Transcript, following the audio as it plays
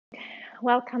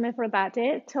welcome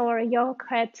everybody to our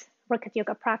Rocket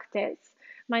Yoga practice.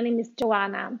 My name is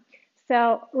Joanna.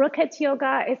 So Rocket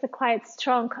Yoga is a quite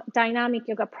strong dynamic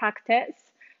yoga practice.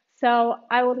 So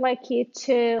I would like you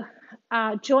to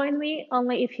join me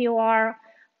only if you are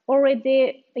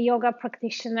already a yoga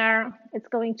practitioner. It's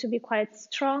going to be quite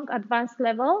strong, advanced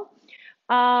level.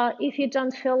 If you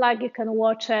don't feel like you can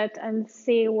watch it and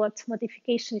see what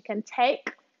modification you can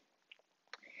take.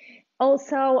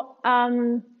 Also,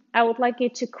 I would like you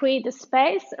to create a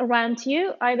space around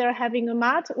you, either having a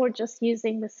mat or just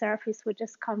using the surface which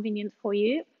is convenient for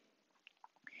you.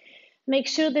 Make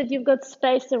sure that you've got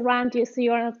space around you so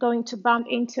you're not going to bump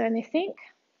into anything.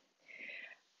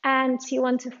 And you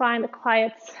want to find a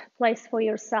quiet place for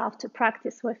yourself to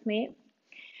practice with me.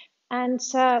 And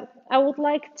I would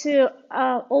like to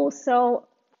also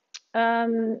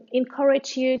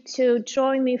encourage you to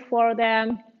join me for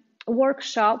the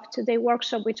today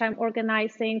workshop, which I'm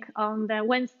organizing on the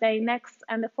Wednesday next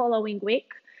and the following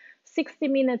week. 60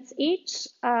 minutes each.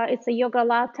 It's a yoga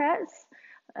lattes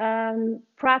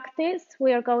practice.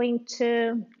 We are going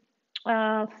to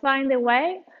find a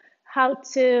way how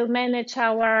to manage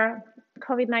our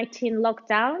COVID-19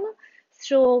 lockdown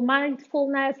through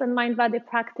mindfulness and mind-body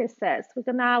practices. We're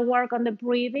gonna work on the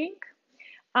breathing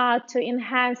to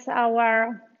enhance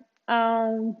our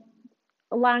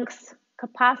lungs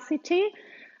capacity,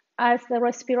 as the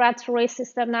respiratory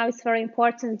system now is very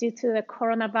important due to the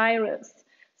coronavirus.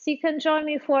 So you can join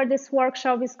me for this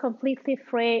workshop. It's completely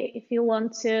free. If you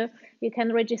want to, you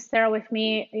can register with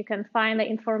me. You can find the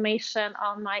information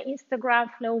on my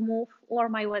Instagram, FlowMove, or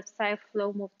my website,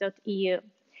 flowmove.eu.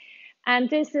 And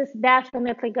this is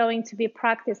definitely going to be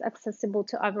practice accessible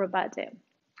to everybody.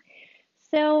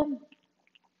 So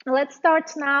let's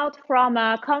start now from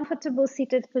a comfortable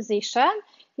seated position.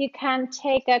 You can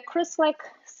take a cross-leg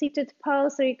seated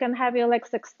pose, or you can have your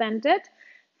legs extended.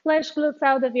 Flesh glutes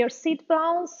out of your sit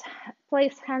bones.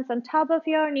 Place hands on top of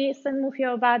your knees and move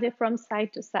your body from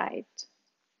side to side.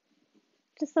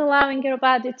 Just allowing your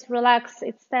body to relax,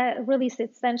 release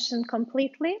its tension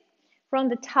completely. From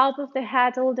the top of the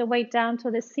head all the way down to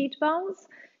the sit bones.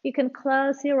 You can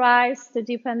close your eyes to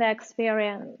deepen the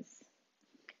experience.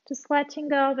 Just letting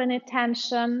go of any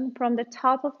tension from the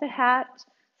top of the head,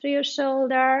 through your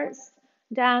shoulders,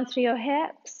 down through your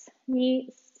hips,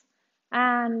 knees,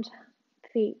 and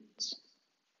feet.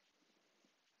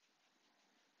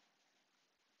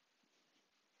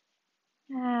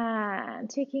 And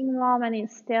taking a moment in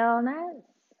stillness,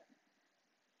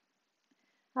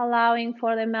 allowing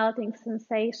for the melting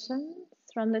sensations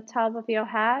from the top of your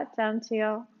head down to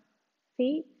your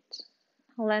feet,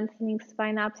 lengthening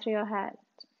spine up through your head.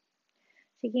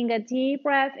 Taking a deep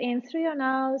breath in through your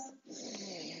nose,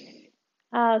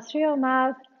 out through your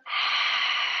mouth.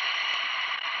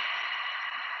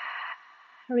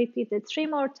 Repeat it 3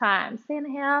 more times.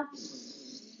 Inhale,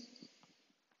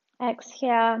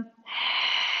 exhale,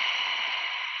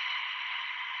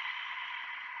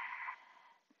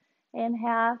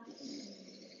 inhale,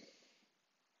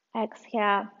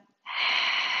 exhale.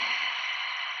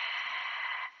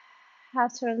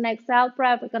 After the next out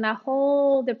breath, we're gonna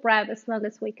hold the breath as long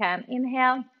as we can.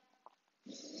 Inhale,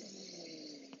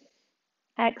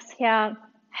 exhale,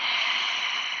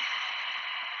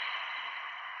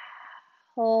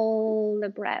 hold the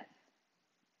breath.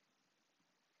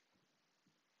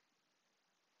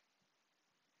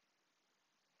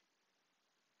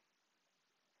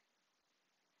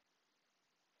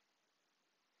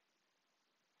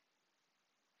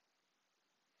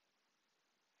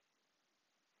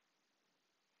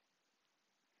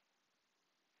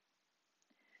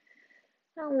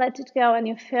 And let it go when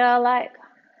you feel like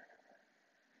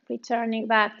returning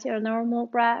back to your normal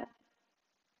breath.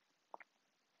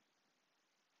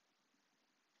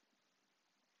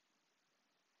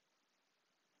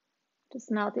 Just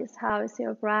notice how is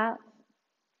your breath.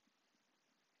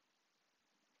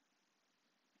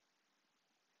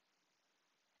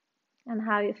 And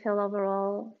how you feel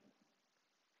overall.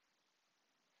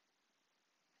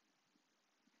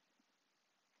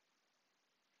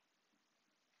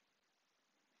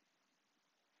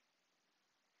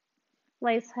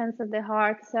 Place hands at the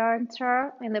heart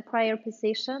center in the prayer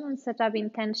position and set up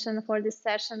intention for this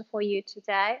session for you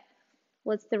today.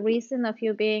 What's the reason of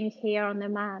you being here on the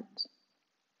mat?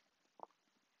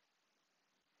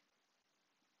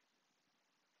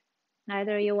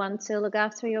 Either you want to look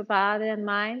after your body and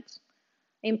mind,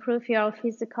 improve your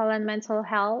physical and mental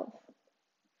health,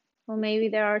 or maybe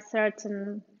there are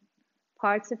certain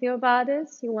parts of your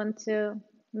bodies you want to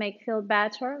make feel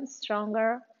better and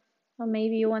stronger, or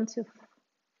maybe you want to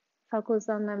focus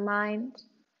on the mind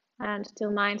and do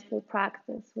mindful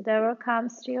practice. Whatever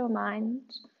comes to your mind,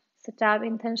 set up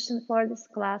intention for this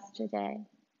class today.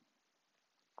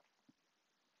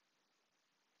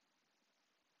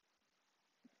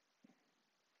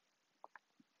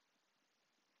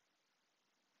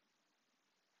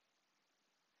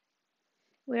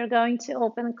 We're going to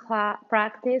open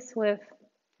practice with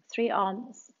 3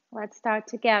 ohms. Let's start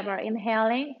together.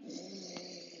 Inhaling,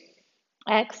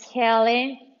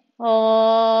 exhaling.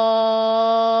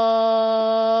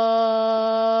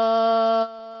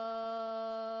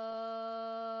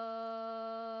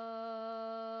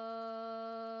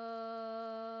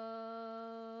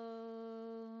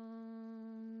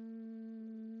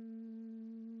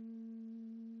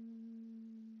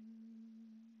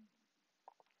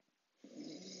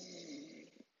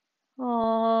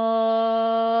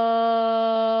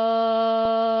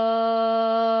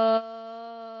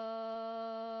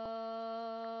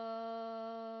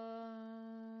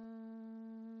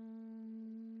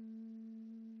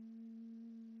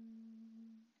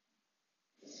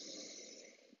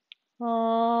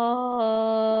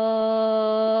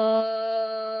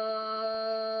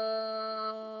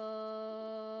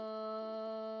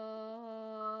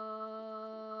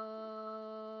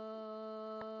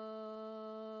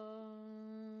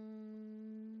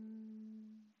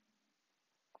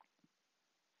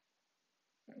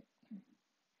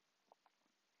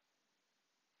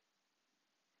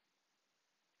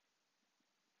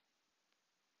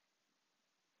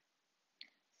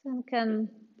 So you can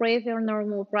breathe your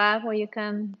normal breath, or you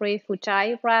can breathe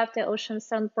Ujjayi breath, the ocean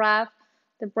sun breath.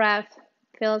 The breath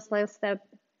feels like the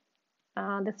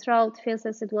throat feels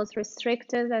as it was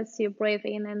restricted as you breathe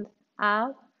in and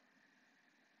out.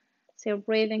 So you're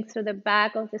breathing through the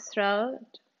back of the throat.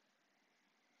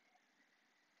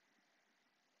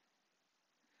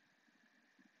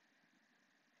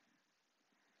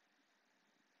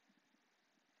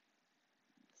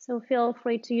 So feel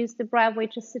free to use the breath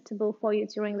which is suitable for you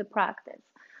during the practice.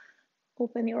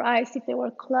 Open your eyes if they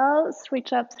were closed.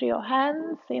 Reach up through your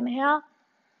hands. Inhale.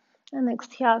 And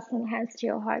exhale, send hands to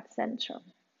your heart center.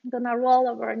 I'm gonna roll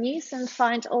over our knees and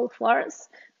find all fours,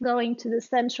 going to the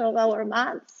center of our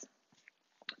mats.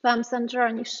 Thumbs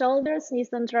underneath shoulders, knees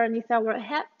underneath our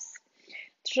hips.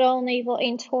 Draw navel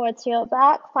in towards your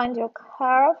back. Find your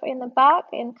curve in the back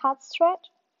in cat stretch.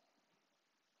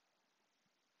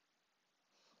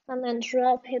 And then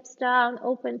drop hips down,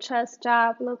 open chest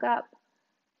up, look up.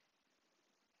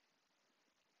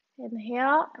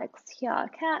 Inhale, exhale,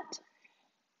 cat.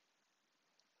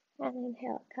 And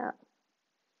inhale, cat.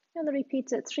 And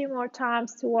repeat it 3 more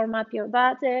times to warm up your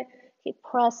body. Keep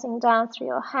pressing down through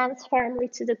your hands firmly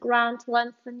to the ground,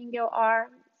 lengthening your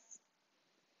arms.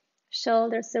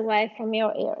 Shoulders away from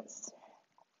your ears.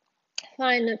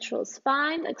 Find neutral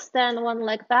spine. Extend one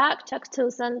leg back, tuck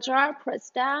toes under,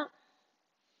 press down.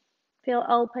 Feel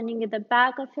opening in the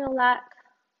back of your leg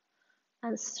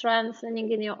and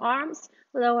strengthening in your arms.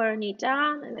 Lower knee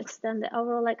down and extend the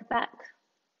over leg back,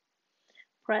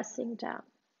 pressing down.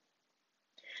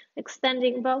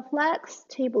 Extending both legs,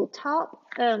 tabletop,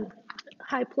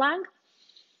 high plank.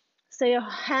 So your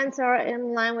hands are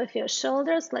in line with your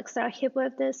shoulders, legs are hip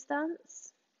width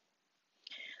distance.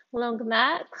 Long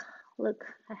neck, look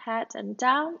ahead and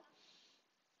down.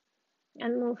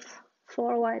 And move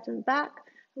forward and back,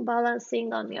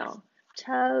 balancing on your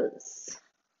toes.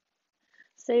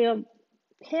 So your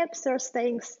hips are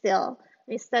staying still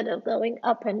instead of going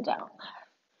up and down.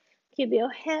 Keep your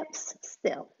hips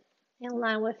still, in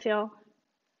line with your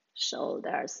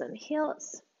shoulders and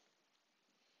heels.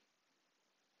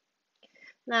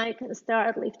 Now you can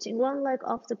start lifting one leg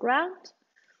off the ground,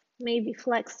 maybe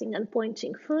flexing and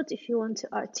pointing foot if you want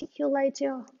to articulate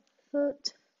your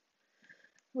foot.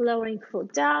 Lowering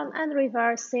foot down and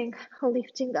reversing,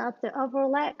 lifting up the over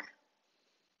leg.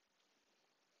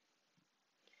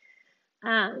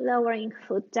 And lowering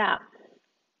foot down.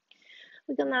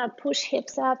 We're gonna push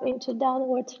hips up into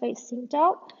downward facing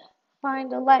dog.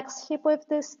 Find the legs hip width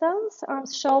distance,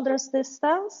 arms shoulders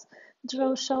distance.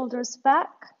 Draw shoulders back,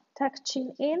 tuck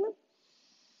chin in.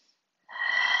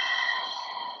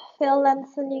 Feel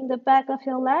lengthening the back of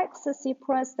your legs as you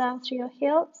press down through your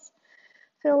heels.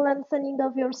 Feel lengthening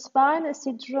of your spine as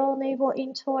you draw navel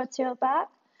in towards your back.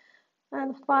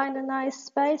 And find a nice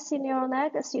space in your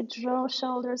neck as you draw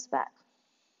shoulders back.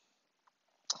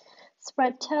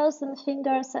 Spread toes and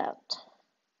fingers out.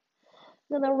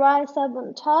 Gonna rise up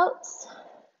on toes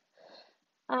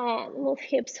and move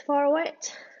hips forward.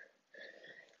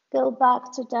 Go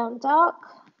back to down dog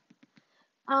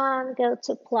and go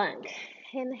to plank.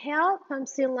 Inhale,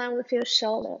 palms in line with your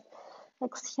shoulder.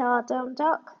 Exhale, down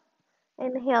dog.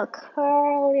 Inhale,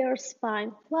 curl your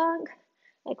spine, plank.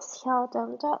 Exhale,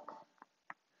 down dog.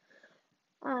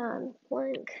 And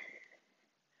plank.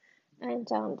 And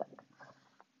down dog.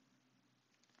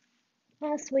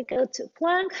 As we go to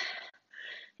plank,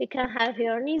 you can have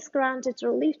your knees grounded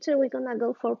or lifted. We're gonna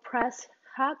go for press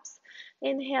ups.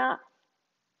 Inhale,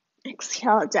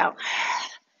 exhale, down.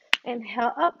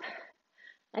 Inhale, up.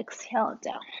 Exhale,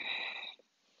 down.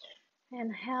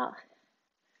 Inhale,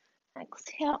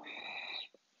 exhale.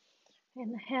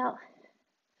 Inhale,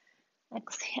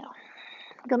 exhale.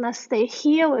 Gonna stay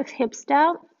here with hips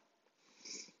down.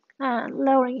 And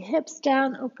lowering hips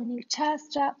down, open your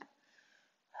chest up.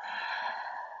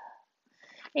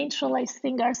 Interlace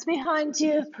fingers behind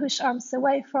you, push arms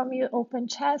away from you, open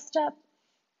chest up,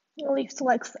 lift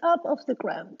legs up off the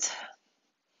ground.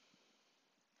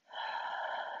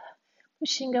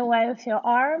 Pushing away with your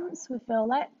arms, with your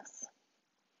legs.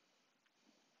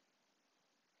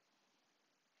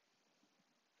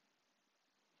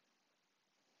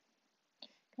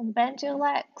 And bend your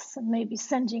legs, and maybe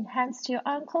sending hands to your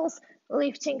ankles,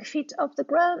 lifting feet off the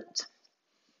ground,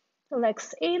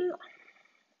 legs in,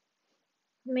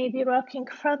 maybe rocking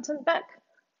front and back.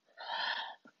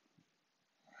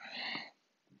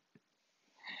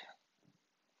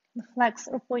 Flex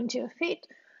or point your feet,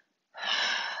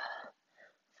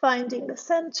 finding the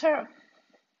center.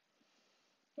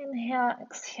 Inhale,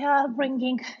 exhale,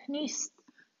 bringing knees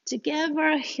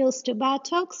together, heels to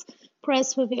buttocks.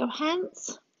 Press with your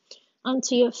hands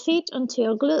onto your feet, onto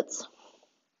your glutes.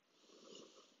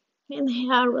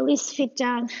 Inhale, release feet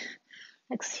down.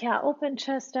 Exhale, open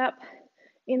chest up.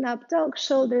 In up dog,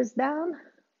 shoulders down.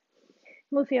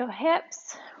 Move your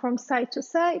hips from side to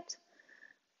side.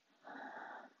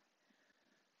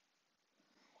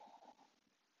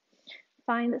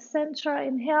 Find the center.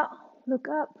 Inhale, look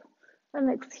up. And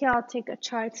exhale, take a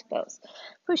child's pose.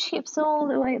 Push hips all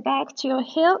the way back to your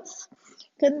heels.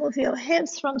 You can move your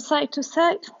hips from side to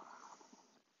side.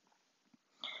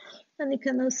 And you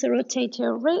can also rotate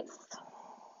your wrists.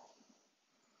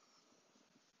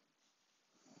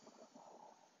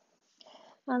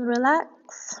 And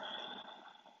relax.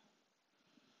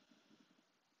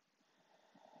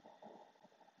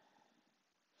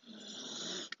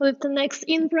 With the next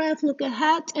in-breath, look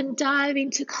ahead and dive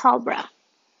into Cobra.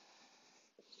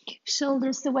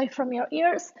 Shoulders away from your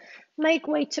ears. Make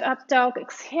way to up dog.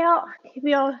 Exhale. Keep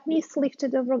your knees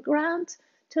lifted over ground.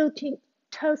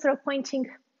 Toes are pointing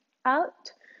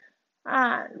out.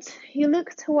 And you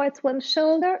look towards one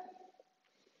shoulder.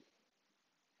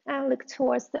 And look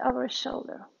towards the other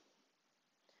shoulder.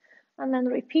 And then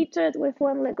repeat it with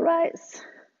one leg rise.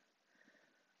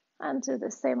 And do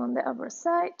the same on the other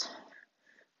side.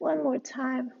 One more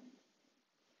time.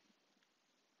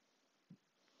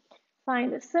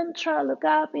 Find the center, look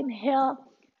up, inhale,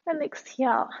 and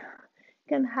exhale.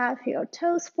 You can have your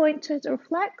toes pointed or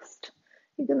flexed.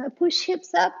 You're gonna push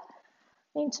hips up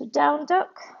into down dog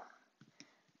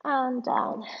and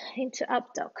down into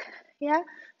up dog. Yeah,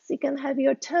 so you can have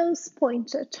your toes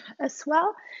pointed as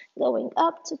well, going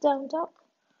up to down dog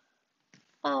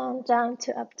and down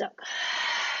to up dog.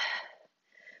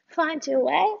 Find your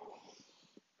way.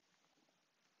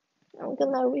 I'm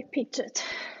gonna repeat it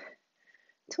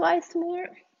twice more.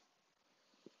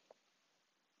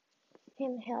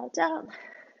 Inhale down,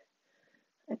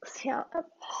 exhale up,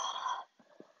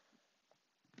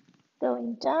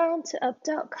 going down to up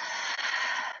dog,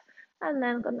 and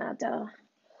then gonna go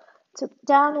to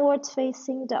downward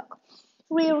facing dog.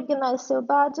 Reorganize your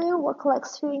body, walk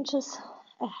legs 2 inches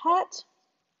ahead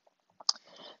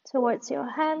towards your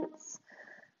hands,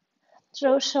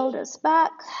 draw shoulders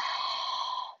back,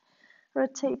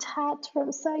 rotate head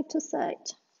from side to side.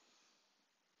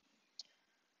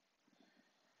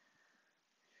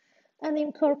 And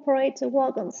incorporate a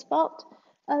walk on spot.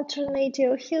 Alternate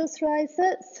your heels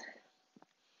rises.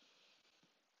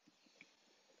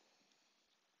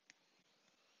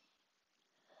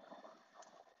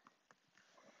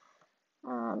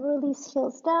 And release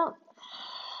heels down.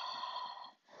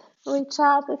 Reach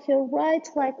up with your right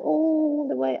leg all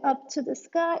the way up to the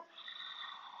sky.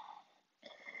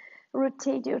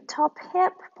 Rotate your top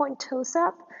hip, point toes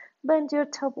up, bend your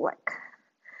top leg.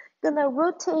 Gonna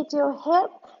rotate your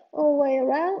hip all the way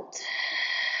around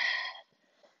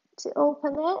to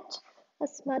open it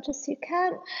as much as you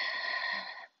can.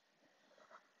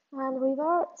 And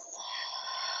reverse.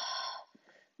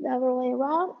 The other way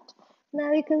around.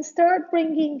 Now you can start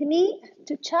bringing knee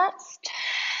to chest.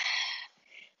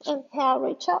 Inhale,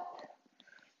 reach up.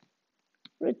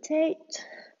 Rotate,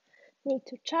 knee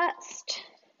to chest.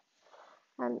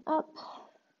 And up.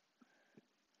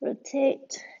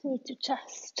 Rotate, knee to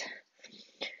chest.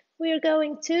 We're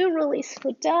going to release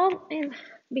foot down in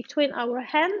between our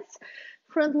hands.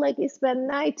 Front leg is bent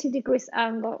 90 degrees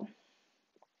angle.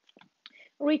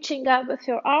 Reaching up with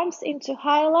your arms into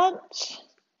high lunge.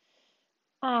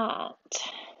 And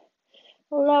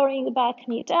lowering the back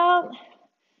knee down,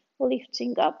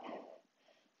 lifting up,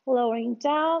 lowering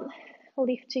down,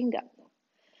 lifting up.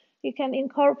 You can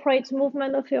incorporate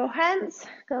movement of your hands,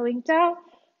 going down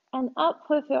and up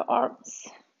with your arms.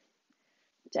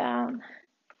 Down,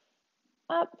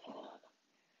 up,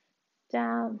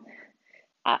 down,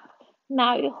 up.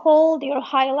 Now you hold your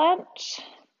high lunge,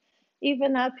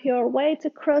 even up your weight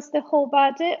across the whole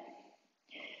body,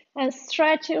 and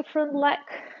stretch your front leg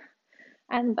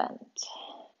and bend.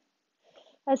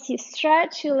 As you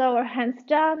stretch, you lower hands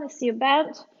down. As you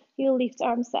bend, you lift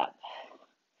arms up.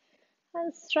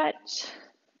 And stretch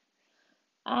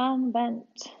and bend.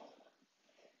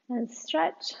 And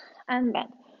stretch and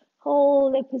bend.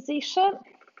 Hold the position.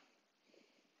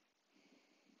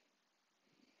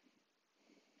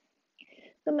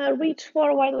 Gonna reach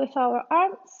forward with our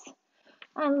arms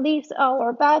and lift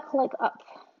our back leg up.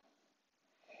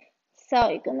 So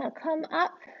you're gonna come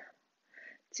up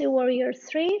to warrior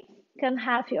 3. You can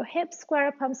have your hips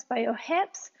square, palms by your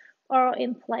hips, or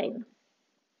in plane.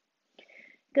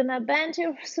 Gonna bend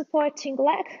your supporting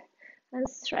leg and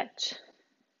stretch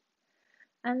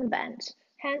and bend.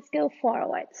 Hands go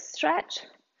forward, stretch,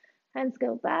 hands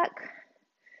go back,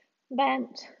 bend,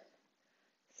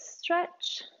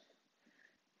 stretch,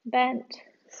 bend,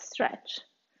 stretch.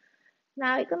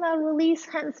 Now you're gonna release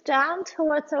hands down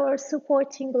towards our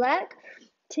supporting leg,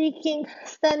 taking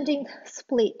standing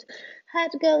split.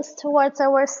 Head goes towards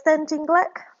our standing leg.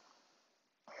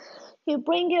 You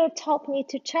bring your top knee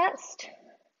to chest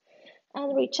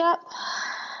and reach up,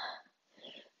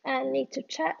 and knee to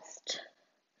chest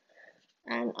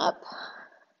and up,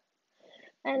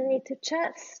 and knee to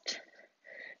chest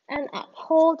and up.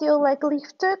 Hold your leg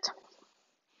lifted.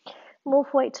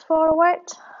 Move weight forward.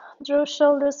 Draw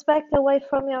shoulders back away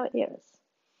from your ears.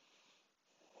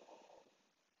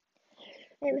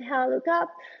 Inhale, look up.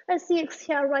 As you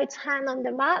exhale, right hand on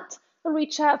the mat.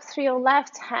 Reach up through your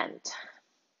left hand.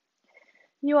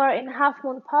 You are in half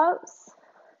moon pose.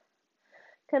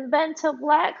 Can bend top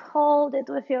leg, hold it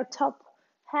with your top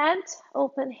hand,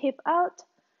 open hip out.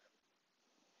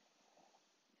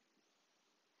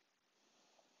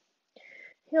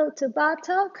 Heel to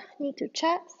buttock, knee to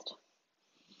chest.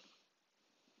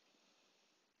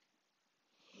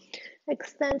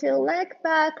 Extend your leg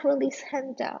back, release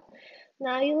hand down.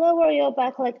 Now you lower your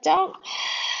back leg down.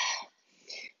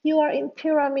 You are in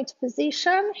pyramid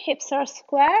position, hips are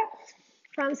square,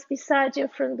 arms beside your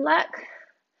front leg,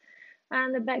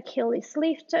 and the back heel is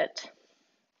lifted.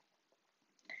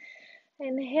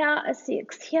 Inhale, as you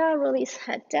exhale, release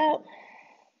head down.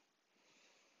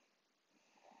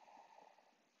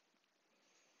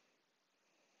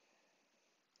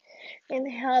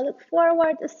 Inhale, look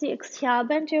forward. As you exhale,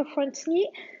 bend your front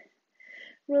knee.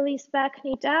 Release back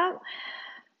knee down.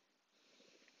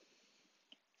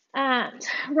 And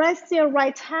rest your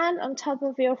right hand on top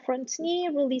of your front knee.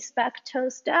 Release back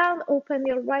toes down. Open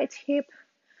your right hip,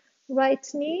 right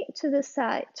knee to the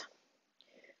side.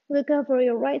 Look over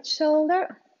your right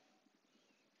shoulder.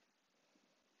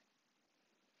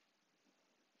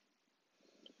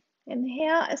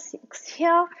 Inhale, as you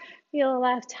exhale, your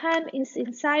left hand is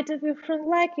inside of your front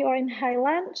leg. You are in high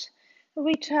lunge.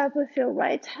 Reach up with your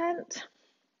right hand.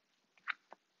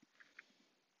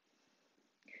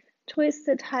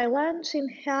 Twisted high lunge.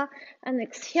 Inhale and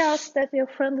exhale. Step your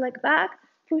front leg back.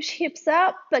 Push hips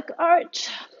up, back arch.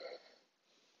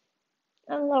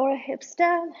 And lower hips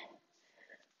down.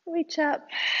 Reach up.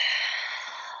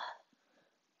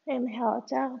 Inhale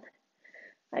down.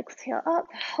 Exhale up.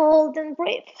 Hold and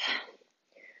breathe.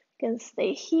 You can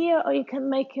stay here or you can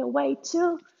make your way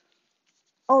to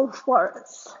all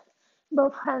fours.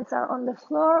 Both hands are on the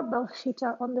floor. Both feet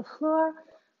are on the floor.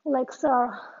 Legs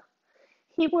are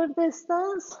hip width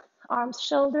distance. Arms,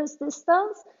 shoulders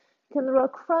distance. You can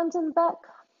rock front and back.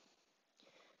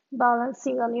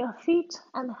 Balancing on your feet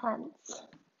and hands.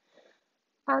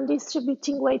 And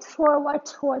distributing weight forward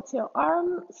towards your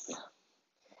arms.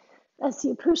 As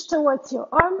you push towards your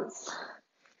arms,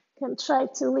 you can try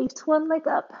to lift one leg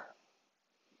up.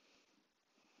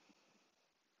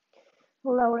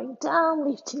 Lowering down,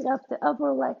 lifting up the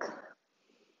upper leg.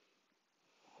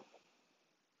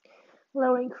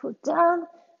 Lowering foot down.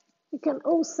 You can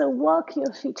also walk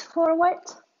your feet forward.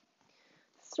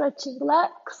 Stretching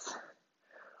legs.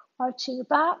 Arching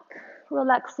back.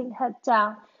 Relaxing head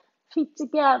down. Feet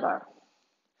together.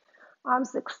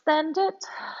 Arms extended.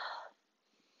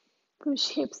 Push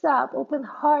hips up. Open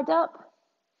heart up.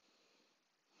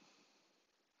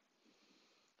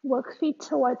 Walk feet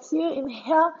towards you.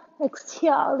 Inhale,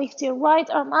 exhale. Lift your right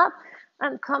arm up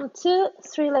and come to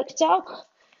three-leg dog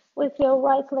with your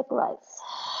right leg raised.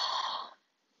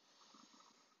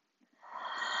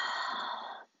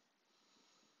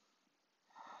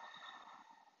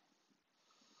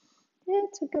 Good.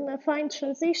 We're gonna find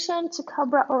transition to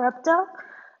cobra or up dog.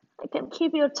 You can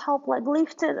keep your top leg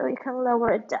lifted or you can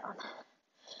lower it down.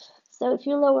 So if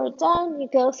you lower it down, you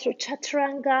go through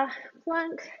chaturanga,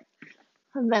 plank,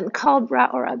 and then cobra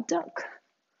or up dog.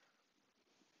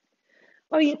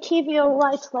 Or you keep your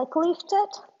right leg lifted,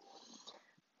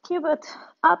 keep it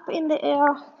up in the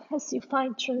air as you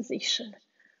find transition.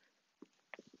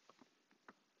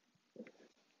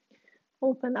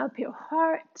 Open up your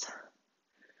heart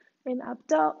in up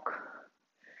dog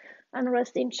and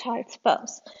rest in child's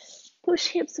pose. Push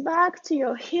hips back to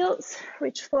your heels,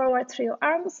 reach forward through your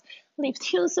arms, lift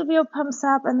heels of your palms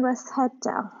up and rest head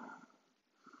down.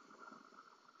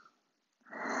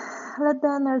 Let the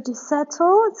energy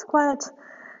settle. It's quite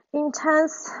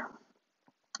intense,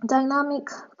 dynamic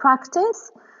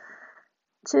practice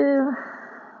to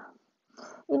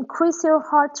increase your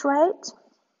heart rate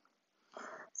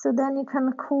so then you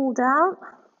can cool down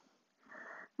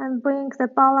and bring the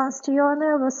balance to your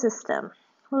nervous system.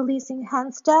 Releasing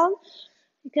hands down,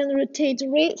 you can rotate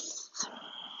wrists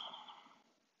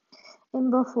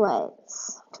in both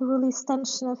ways to release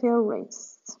tension of your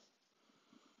wrists.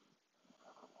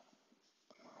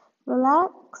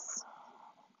 Relax.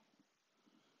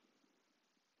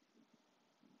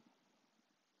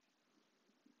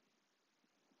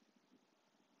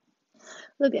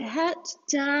 Look ahead,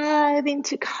 dive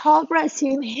into cobra as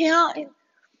you inhale. You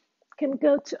can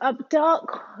go to up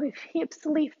dog with hips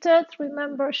lifted.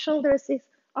 Remember, shoulders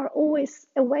are always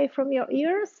away from your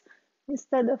ears.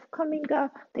 Instead of coming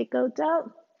up, they go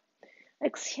down.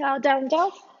 Exhale, down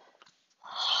dog.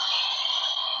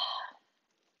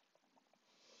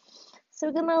 So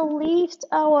we're gonna lift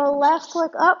our left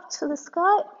leg up to the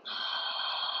sky.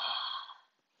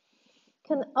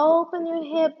 You can open your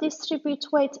hip, distribute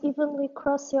weight evenly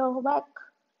across your leg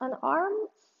and arms.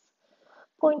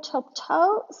 Point top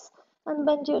toes and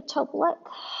bend your top leg.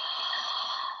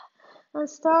 And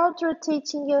start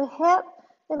rotating your hip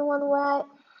in one way.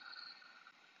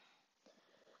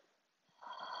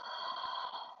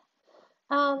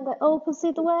 And the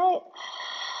opposite way.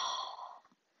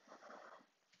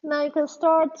 Now you can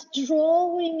start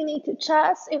drawing knee to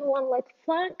chest in one leg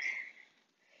plank.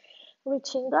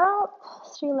 Reaching up,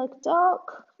 three-leg dog,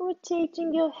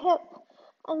 rotating your hip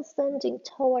and standing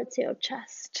towards your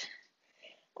chest.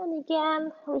 And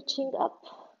again, reaching up,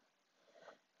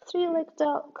 three-leg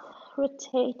dog,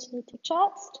 rotate knee to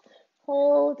chest,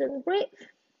 hold and breathe.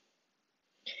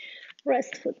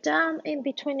 Rest foot down in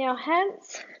between your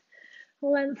hands,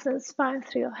 lengthen spine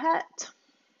through your head.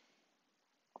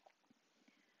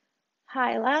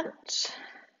 High lunge.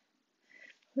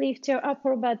 Lift your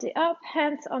upper body up,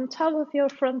 hands on top of your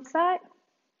front thigh.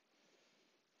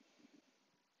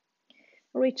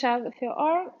 Reach out with your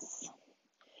arms.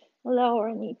 Lower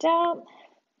knee down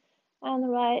and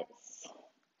rise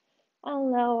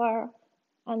and lower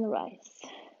and rise.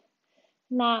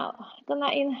 Now,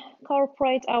 gonna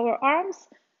incorporate our arms,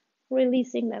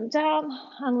 releasing them down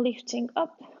and lifting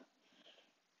up.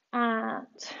 And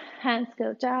hands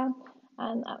go down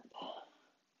and up.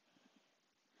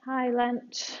 High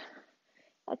lunge,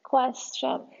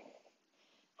 equestrian,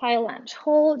 high lunge.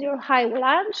 Hold your high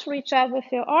lunge, reach out with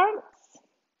your arms,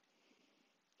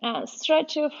 and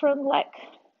stretch your front leg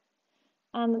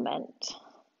and bend.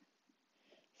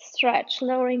 Stretch,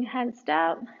 lowering hands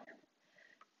down,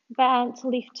 bend,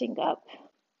 lifting up,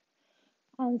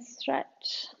 and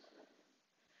stretch,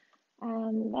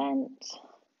 and bend,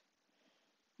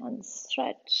 and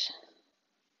stretch,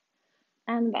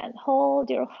 and bend.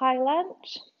 Hold your high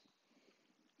lunge.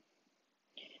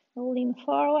 Lean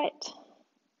forward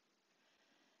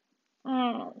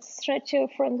and stretch your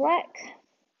front leg.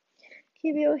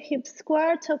 Keep your hips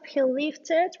square, top heel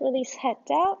lifted, release head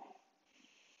down.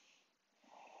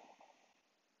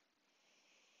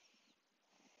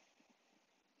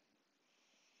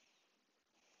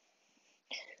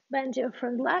 Bend your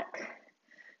front leg.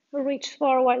 Reach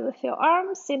forward with your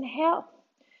arms. Inhale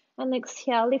and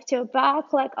exhale. Lift your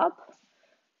back leg up.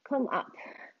 Come up.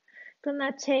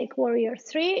 Gonna take warrior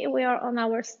 3. We are on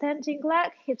our standing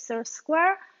leg. Hips are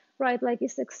square. Right leg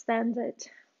is extended.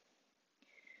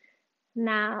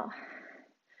 Now,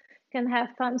 you can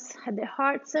have palms at the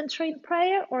heart center in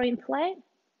prayer or in play.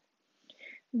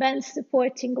 Bend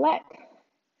supporting leg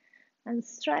and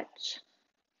stretch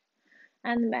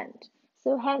and bend.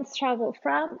 So hands travel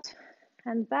front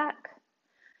and back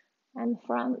and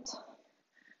front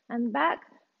and back.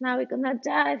 Now we're gonna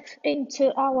dive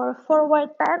into our forward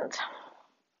bend.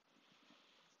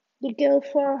 We go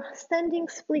for standing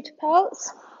split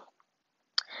pose.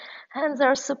 Hands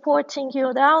are supporting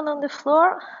you down on the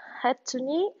floor, head to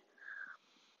knee.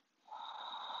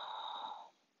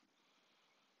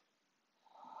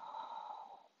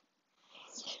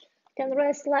 You can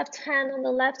rest left hand on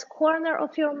the left corner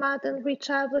of your mat and reach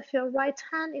out with your right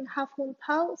hand in half moon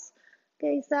pose.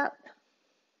 Gaze up.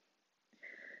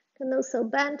 You can also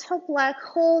bend top leg,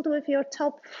 hold with your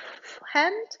top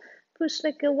hand, push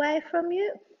leg away from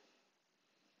you.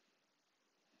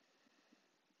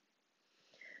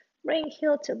 Bring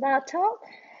heel to buttock,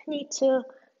 knee to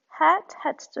head,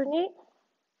 head to knee.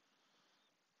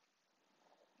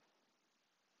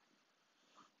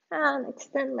 And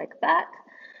extend leg back.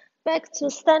 Back to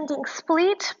standing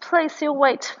split. Place your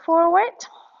weight forward.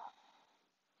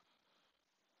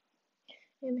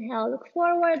 Inhale, look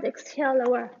forward. Exhale,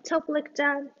 lower top leg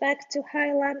down. Back to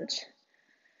high lunge.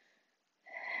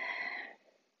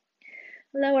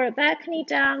 Lower back knee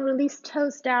down. Release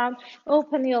toes down.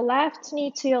 Open your left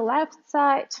knee to your left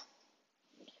side.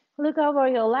 Look over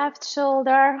your left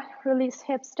shoulder. Release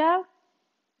hips down.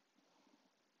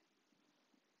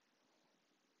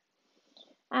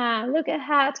 And look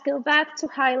ahead. Go back to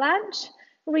high lunge.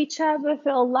 Reach out with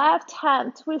your left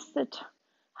hand. Twisted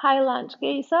high lunge.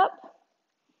 Gaze up.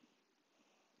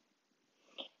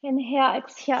 Inhale,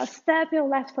 exhale, step your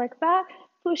left leg back,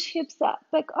 push hips up,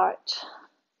 back arch,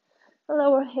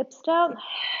 lower hips down,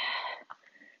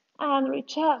 and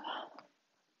reach up,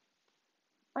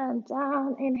 and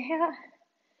down, inhale,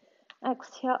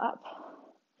 exhale up.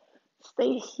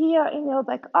 Stay here in your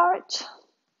back arch.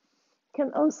 You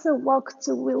can also walk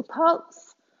to wheel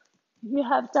pose. If you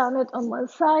have done it on one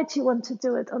side, you want to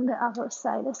do it on the other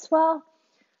side as well.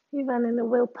 Even in the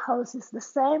wheel pose is the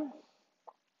same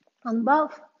on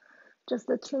both. Just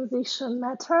the transition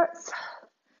matters.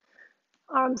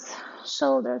 Arms,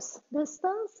 shoulders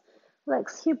distance,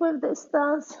 legs hip width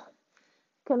distance.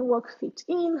 You can walk feet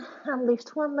in and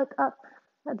lift one leg up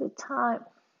at a time.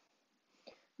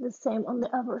 The same on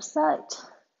the other side.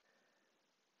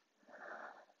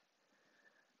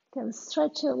 You can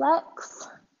stretch your legs,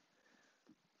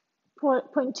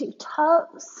 point your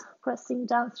toes, pressing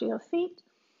down through your feet,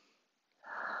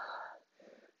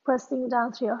 pressing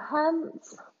down through your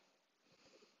hands,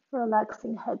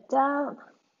 relaxing head down.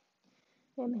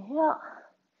 Inhale,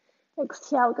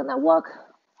 exhale. We're gonna walk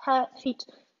feet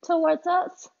towards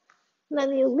us. And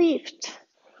then you lift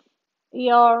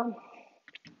your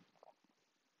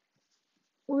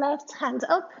left hand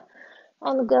up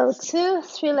and go to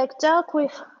three-leg dog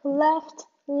with left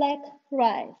leg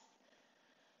rise.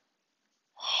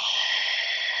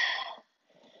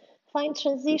 Find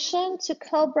transition to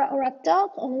cobra or up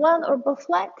dog on one or both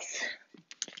legs.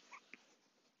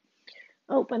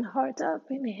 Open heart up,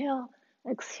 inhale,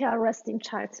 exhale, resting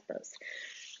child's pose.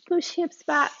 Push hips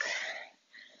back,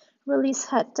 release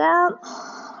head down,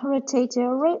 rotate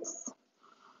your wrists.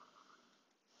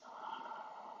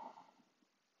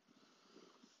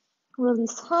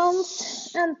 Release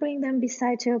hands and bring them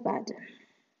beside your body.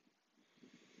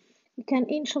 You can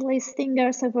interlace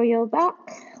fingers over your back,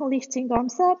 lifting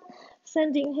arms up,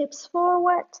 sending hips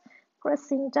forward,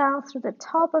 pressing down through the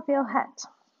top of your head.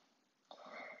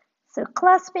 So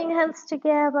clasping hands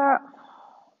together,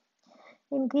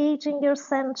 engaging your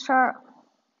center,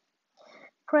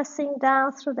 pressing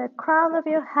down through the crown of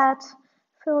your head.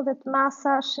 Feel that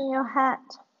massage in your head.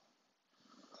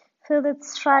 Feel that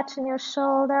stretch in your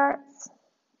shoulders,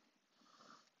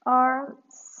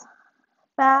 arms,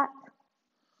 back.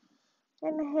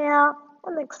 Inhale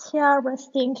and exhale,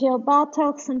 resting your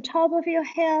buttocks on top of your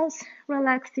heels,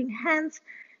 relaxing hands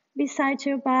beside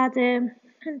your body,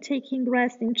 and taking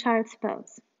rest in child's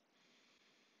pose.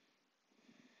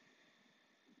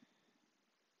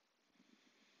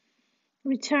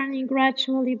 Returning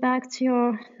gradually back to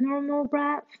your normal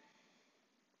breath,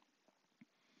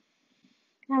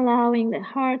 allowing the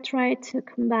heart rate to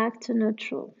come back to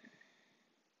neutral.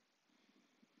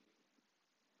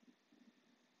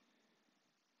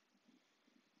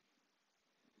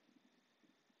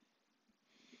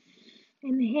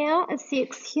 Inhale, as you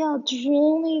exhale,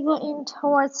 draw navel in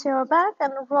towards your back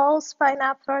and roll spine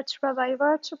up vertebra by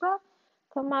vertebra.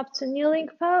 Come up to kneeling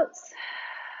pose.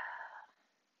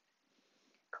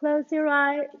 Close your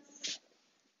eyes.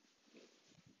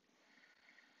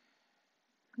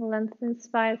 Lengthen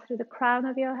spine through the crown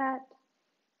of your head.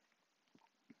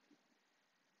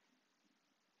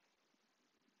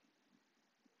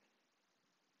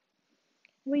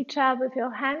 Reach out with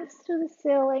your hands to the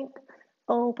ceiling.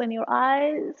 Open your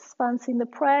eyes, bouncing the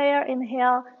prayer.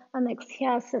 Inhale, and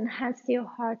exhale, enhance your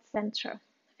heart center.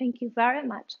 Thank you very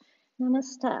much.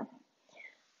 Namaste.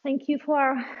 Thank you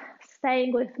for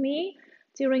staying with me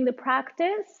during the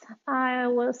practice. I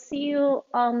will see you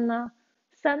on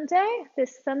Sunday,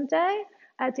 this Sunday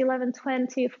at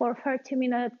 11:20 for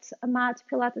 30-minute mat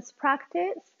Pilates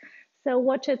practice. So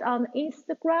watch it on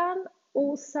Instagram.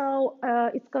 Also,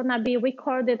 it's gonna be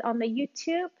recorded on the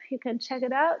YouTube. You can check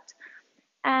it out.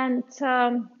 And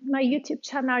my YouTube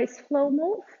channel is Flow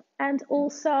Move. And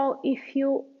also, if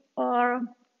you are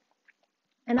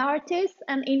an artist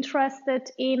and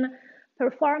interested in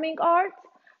performing art,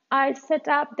 I set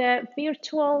up the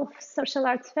virtual social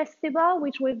arts festival,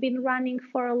 which we've been running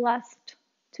for the last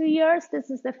 2 years. This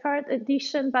is the third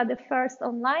edition, but the first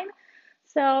online.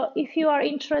 So if you are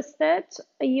interested,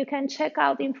 you can check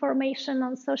out information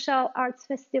on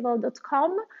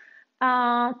socialartsfestival.com.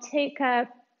 Take a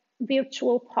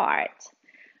virtual part.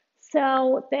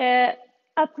 So the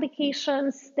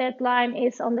applications deadline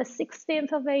is on the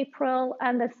 16th of April,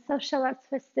 and the Social Arts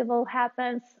Festival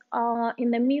happens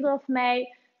in the middle of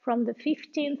May from the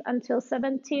 15th until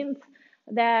 17th.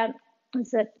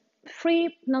 It's a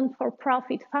free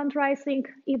non-for-profit fundraising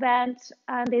event,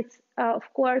 and it's of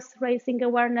course raising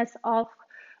awareness of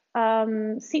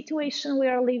situation we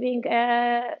are living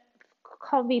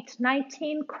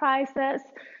COVID-19 crisis.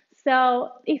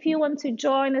 So if you want to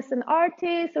join as an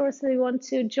artist, or if you want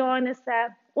to join as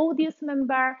an audience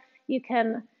member, you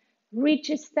can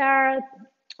register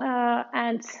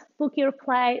and book your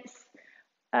place,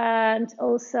 and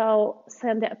also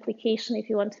send the application if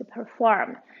you want to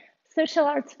perform.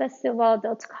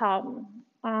 socialartsfestival.com.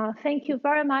 Thank you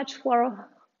very much for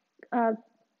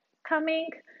coming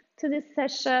to this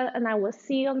session, and I will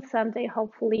see you on Sunday,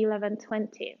 hopefully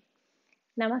 11:20.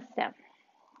 Namaste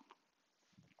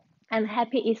and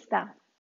happy Easter.